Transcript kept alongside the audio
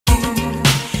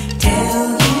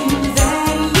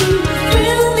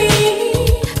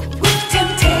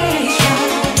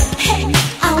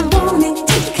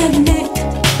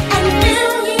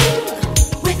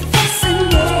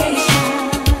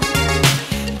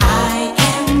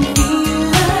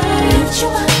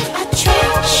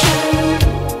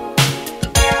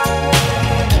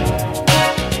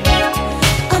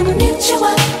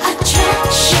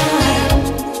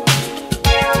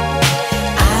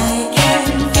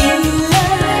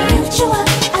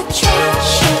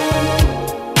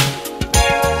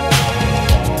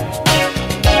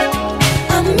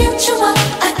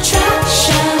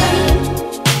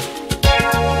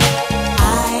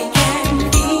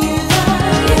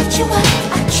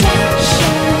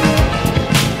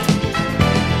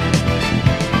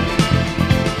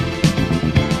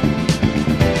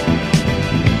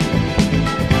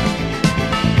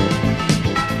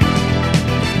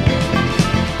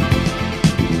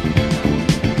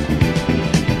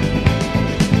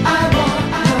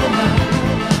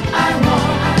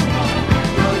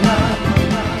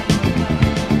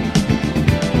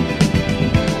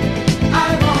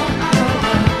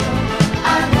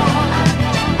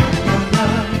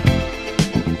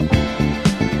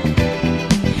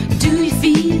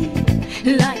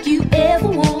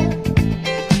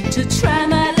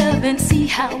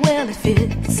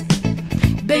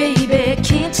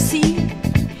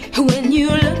when you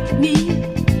look at me.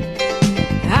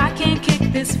 I can't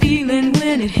kick this feeling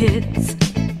when it hits.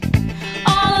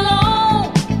 All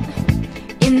alone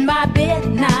in my bed at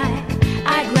night,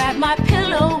 I grab my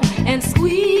pillow and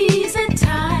squeeze it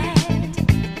tight.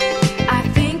 I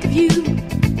think of you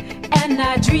and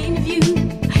I dream of you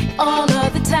all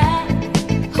of the time.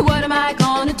 What am I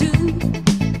gonna do?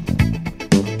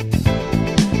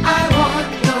 I want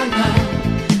your love.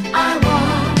 I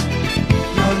want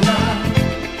your love.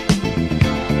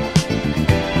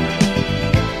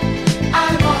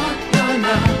 I want your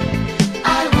love.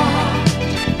 I want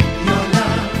your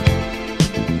love.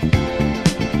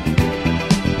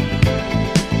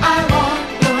 I want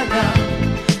your love.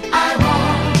 I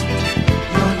want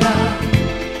your love.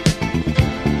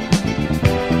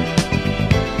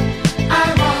 I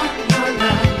want your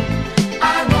love.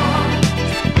 I want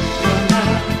your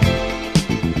love.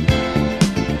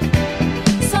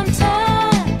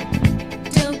 Sometimes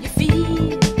don't you feel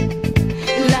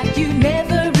like you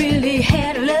never really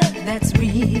had a love that's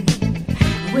real?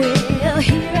 Well,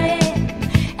 here I am,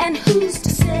 and who's to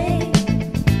say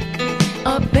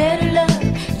a better love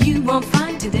you won't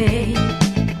find today?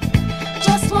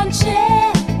 Just one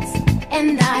chance,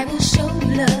 and I will show you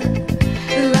love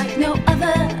like no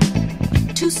other.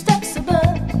 2 steps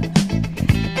above.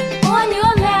 On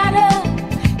your ladder,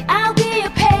 I'll be a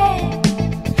peg.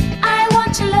 I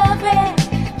want your loving.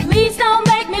 Please don't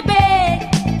make me beg.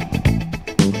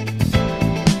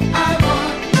 I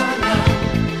want your love.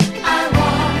 I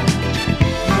want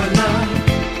your love.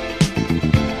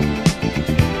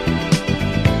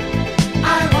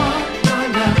 I want your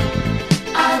love.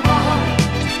 I want your love. I want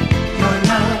your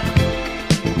love.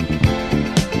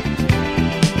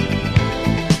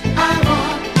 I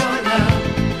want your love.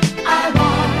 I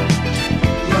want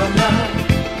your love.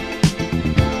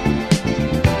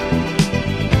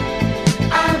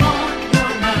 I want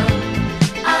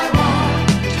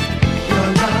your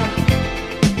love.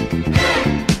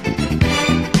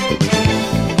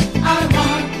 I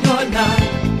want your love.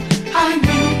 I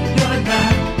need your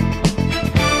love.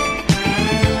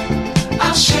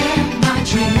 I'll share my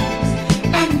dreams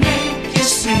and make you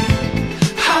see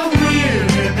how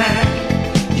really bad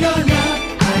your love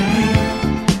I need.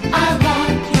 I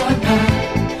want your love.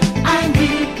 I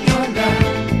need your love.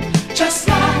 Just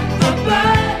like the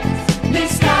birds they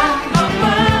sky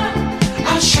above.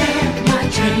 I'll share my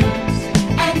dreams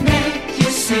and make you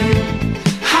see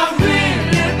how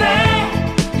really bad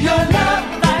your love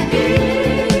I need.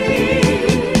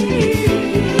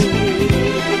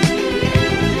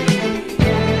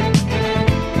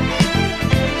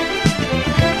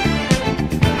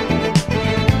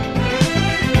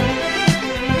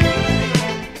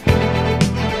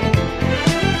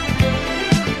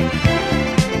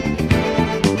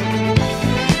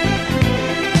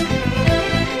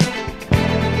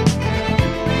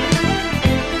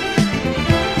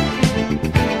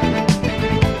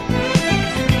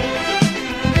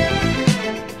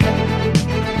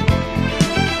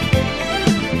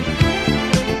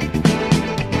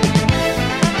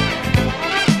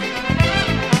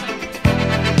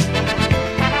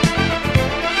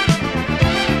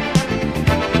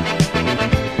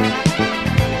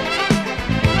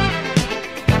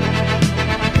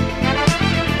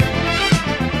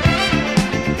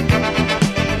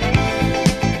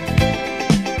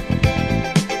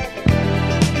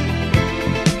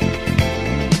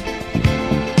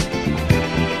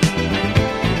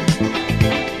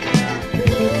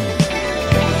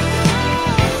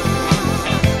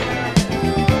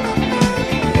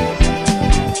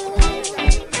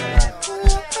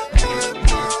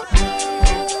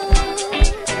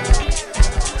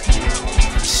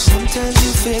 Sometimes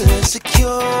you feel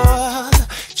insecure.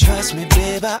 Trust me,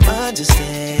 babe, I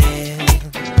understand.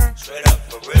 Straight up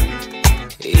for real.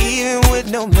 Even with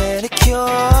no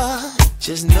manicure,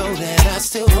 just know that I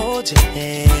still hold your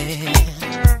hand.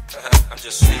 I'm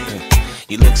just saying.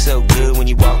 You look so good when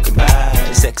you walking by.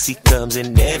 Sexy comes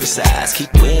in every size.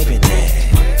 Keep wearing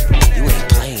that. You ain't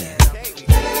playing.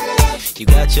 You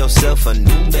got yourself a new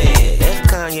man. That's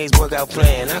Kanye's workout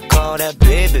plan. I call that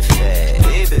baby fat.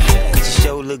 Baby fat. 'Cause you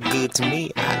sure look good to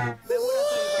me.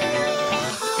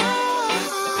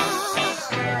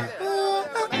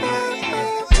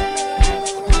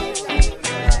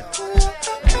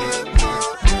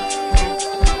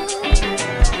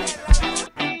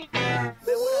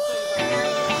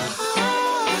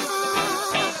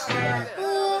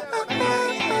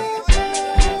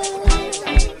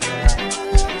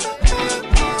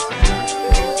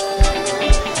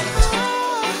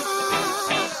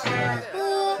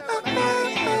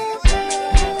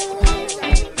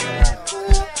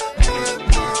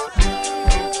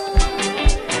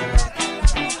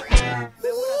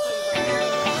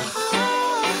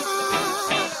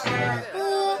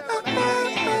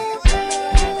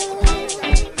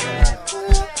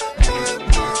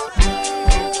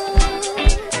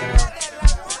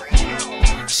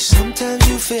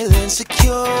 feel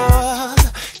insecure,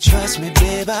 trust me,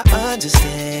 babe, I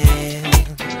understand.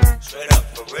 Straight up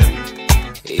for real.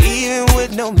 Even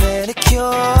with no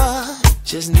manicure,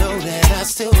 just know that I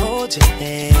still hold your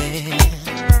hand.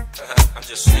 I'm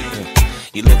just saying.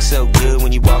 You look so good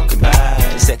when you walking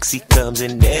by. Sexy comes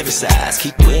in every size.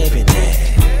 Keep wearing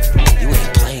that. You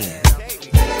ain't playing.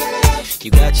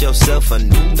 You got yourself a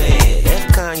new man.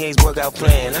 That's Kanye's workout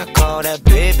plan. I call that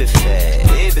baby fat.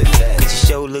 Baby fat. Cause you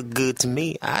sure look good to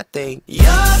me. I think you're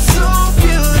so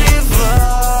beautiful.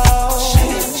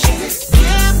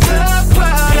 Give the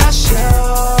crowd a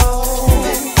show.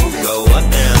 Go up,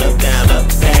 down, up, down, up,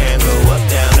 down. Go up,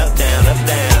 down, up, down, up,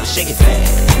 down. Shake it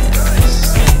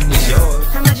fast. It's yours.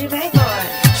 How much you pay for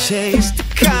it? Say it's the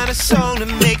kind of song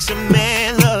that makes a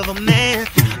man love a man.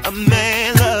 A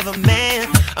man love a man.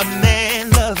 A man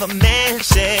love a man.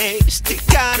 Say it's the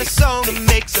kind of song that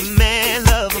makes a man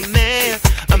love a man.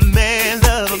 A man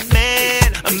love a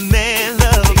man. A man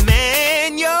love a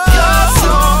man. You're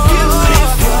so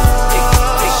beautiful,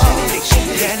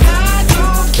 and I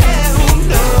don't care who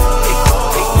knows.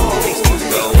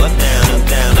 Go up, down, up,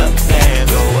 down, up, down.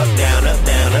 Go up, down, up,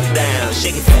 down, up, down.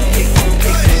 Shake it fast.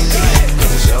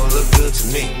 Cause it sure look good to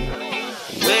me.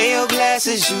 Wear your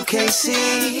glasses, you can't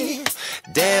see.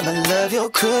 Damn, I love your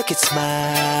crooked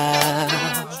smile.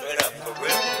 Straight up for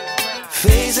real.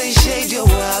 Face ain't shaved, you're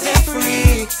wild and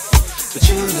free, but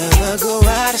you never go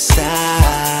out of style.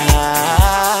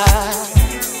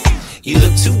 You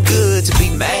look too good to be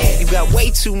mad. You got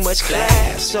way too much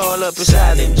class all up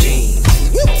inside them jeans.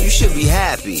 You should be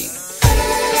happy.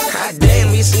 God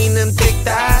damn, you seen them thick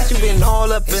thighs? You been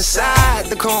all up inside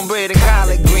the cornbread and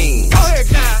collard greens.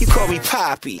 You call me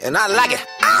Poppy, and I like it.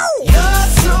 Ow! You're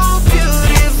so beautiful.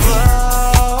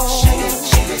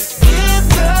 Give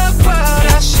the crowd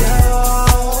a show.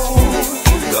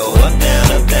 Go up,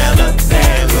 down, up, down, up,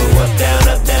 down. Go up, down,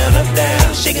 up, down, up,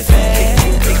 down. Shake it fast.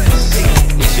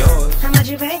 It's yours. How much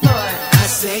you pay for it? I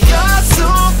say you're so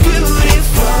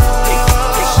beautiful,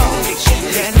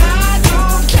 and I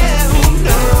don't care who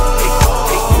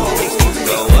knows.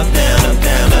 Go up, down, up,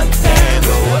 down, up, down.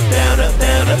 Go up, down, up,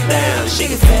 down, up, down.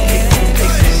 Shake it fast.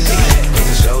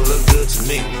 It sure look good to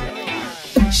me.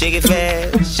 Shake it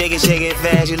fast, shake it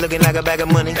fast. You looking like a bag of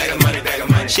money. Bag of money, bag of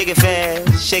money. Shake it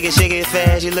fast, shake it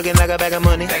fast. You looking like a bag of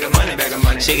money. Bag of money, bag of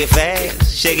money. Shake it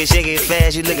fast, shake it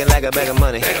fast. You looking like a bag of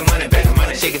money. Bag of money, bag of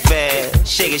money. Shake it fast,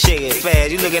 shake it fast.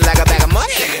 You looking like a bag of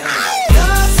money.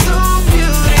 You're so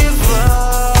beautiful.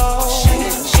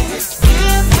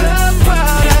 Give the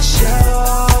crowd a show.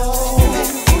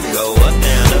 Go up,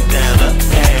 down, up, down, up,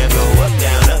 down. Go up,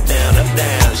 down, up, down, up,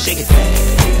 down. Shake it fast.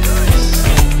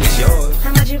 It's yours.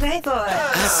 How much you pay for it?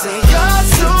 I say you're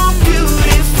so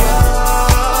beautiful,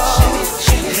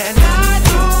 and I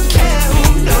don't care who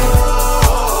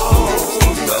knows.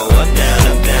 Go up, down,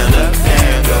 up, down, up,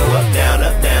 down. Go up, down,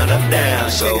 up, down, up, down.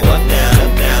 Go up, down,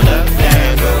 up, down, up,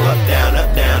 down. Go up, down, up,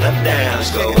 down, up, down.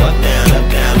 Go up, down, up,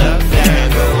 down, up, down.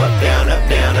 Go up, down, up,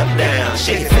 down, up, down.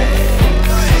 Shake it fast.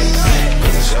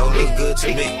 Cause it sure look good to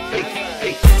me.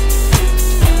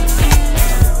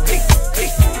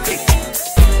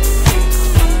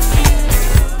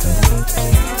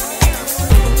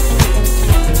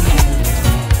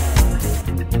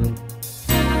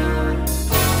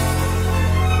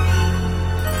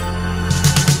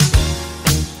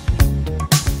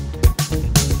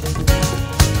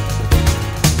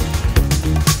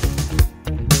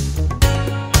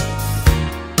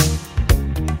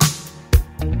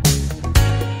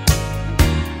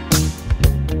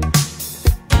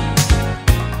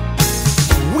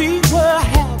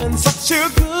 Such a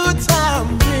good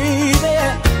time, baby.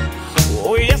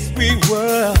 Oh, yes, we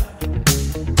were.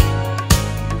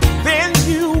 Then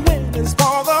you went and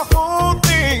spoiled the whole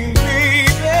thing,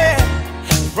 baby,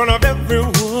 in front of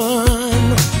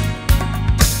everyone.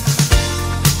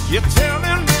 You're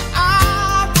telling me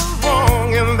I was wrong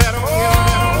and that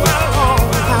all along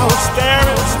I was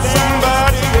staring at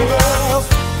somebody else.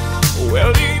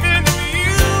 Well, even if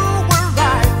you were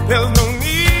right, there's no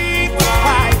need to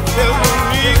fight. There's no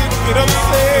need to get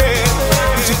upset.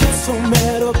 Don't you get so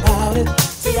mad about it?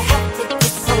 Do you have to get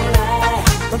so mad?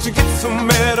 Don't you get so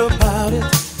mad about it?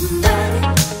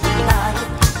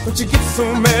 Don't you get so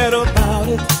mad about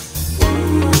it?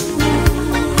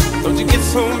 Don't you get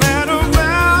so mad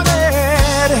about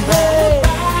it? Hey,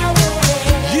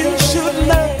 you should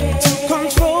learn to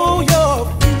control your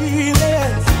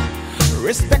feelings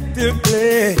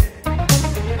respectively.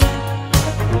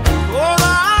 All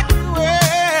arguing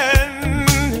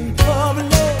in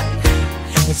public,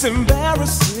 it's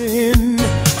embarrassing.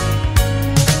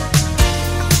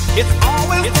 It's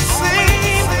always the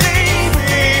same thing,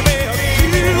 baby.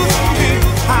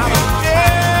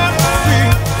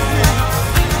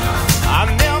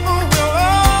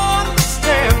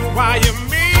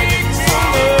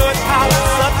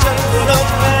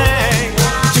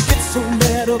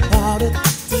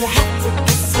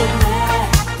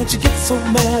 so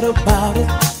mad about it?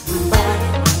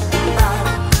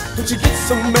 Don't you get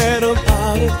so mad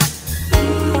about it?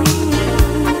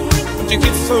 Don't you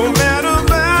get so mad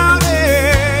about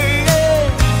it?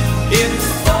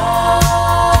 It's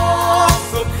all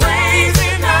so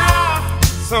crazy now.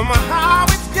 Somehow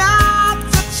it's got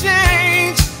to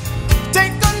change.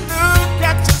 Take a look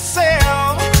at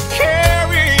yourself,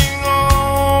 carrying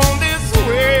on this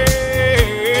way.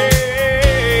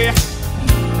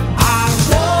 I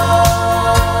know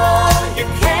you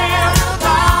care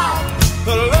about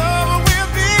the love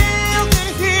we're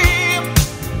building here,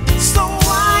 so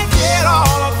why get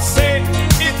all upset?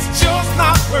 It's just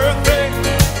not worth it.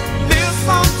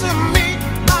 Listen to me,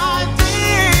 my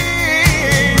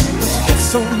dear. Don't you get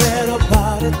so mad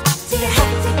about it? Do you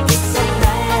have to get so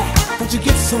mad? Don't you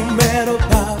get so mad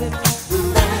about it?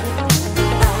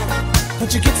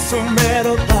 Don't you get so mad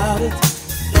about it?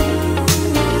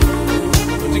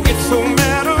 Don't you get so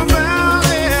mad about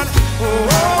it? Oh,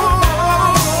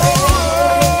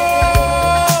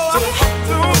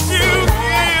 don't you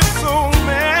get so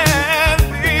mad,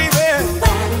 baby?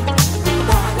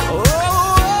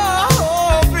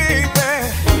 Oh, baby.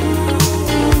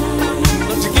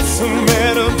 Don't you get so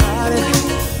mad about it?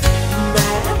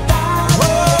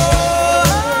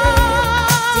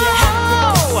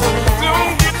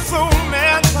 Don't get so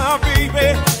mad, my baby.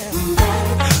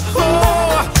 Oh,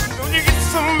 don't you get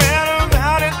so mad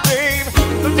about it, babe?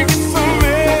 Don't you get so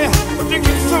mad? Don't you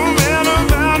get so mad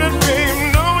about it, babe?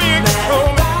 No, you get so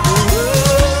mad.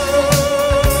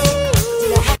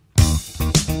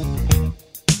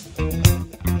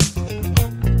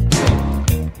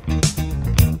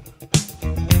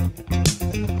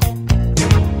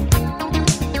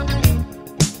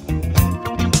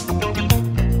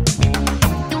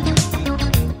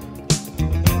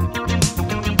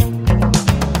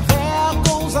 There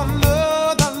goes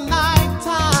another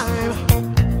nighttime.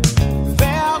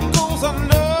 There goes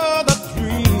another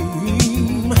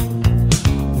dream.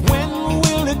 When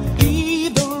will it be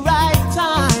the right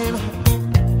time?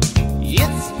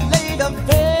 It's later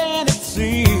than it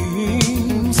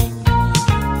seems.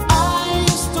 I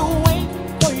used to wait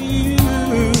for you.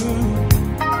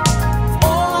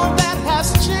 All that has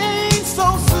changed so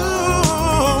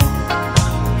soon.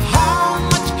 How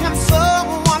much can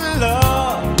someone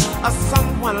love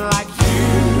someone like you?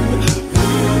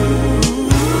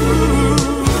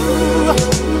 I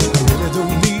really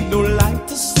don't need no light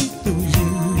to see through you.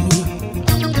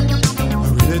 I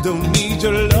really don't need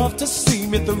your love to see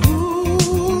me through.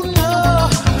 No,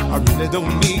 I really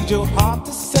don't need your heart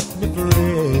to set me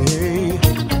free.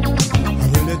 I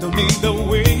really don't need the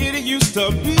way it used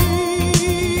to be.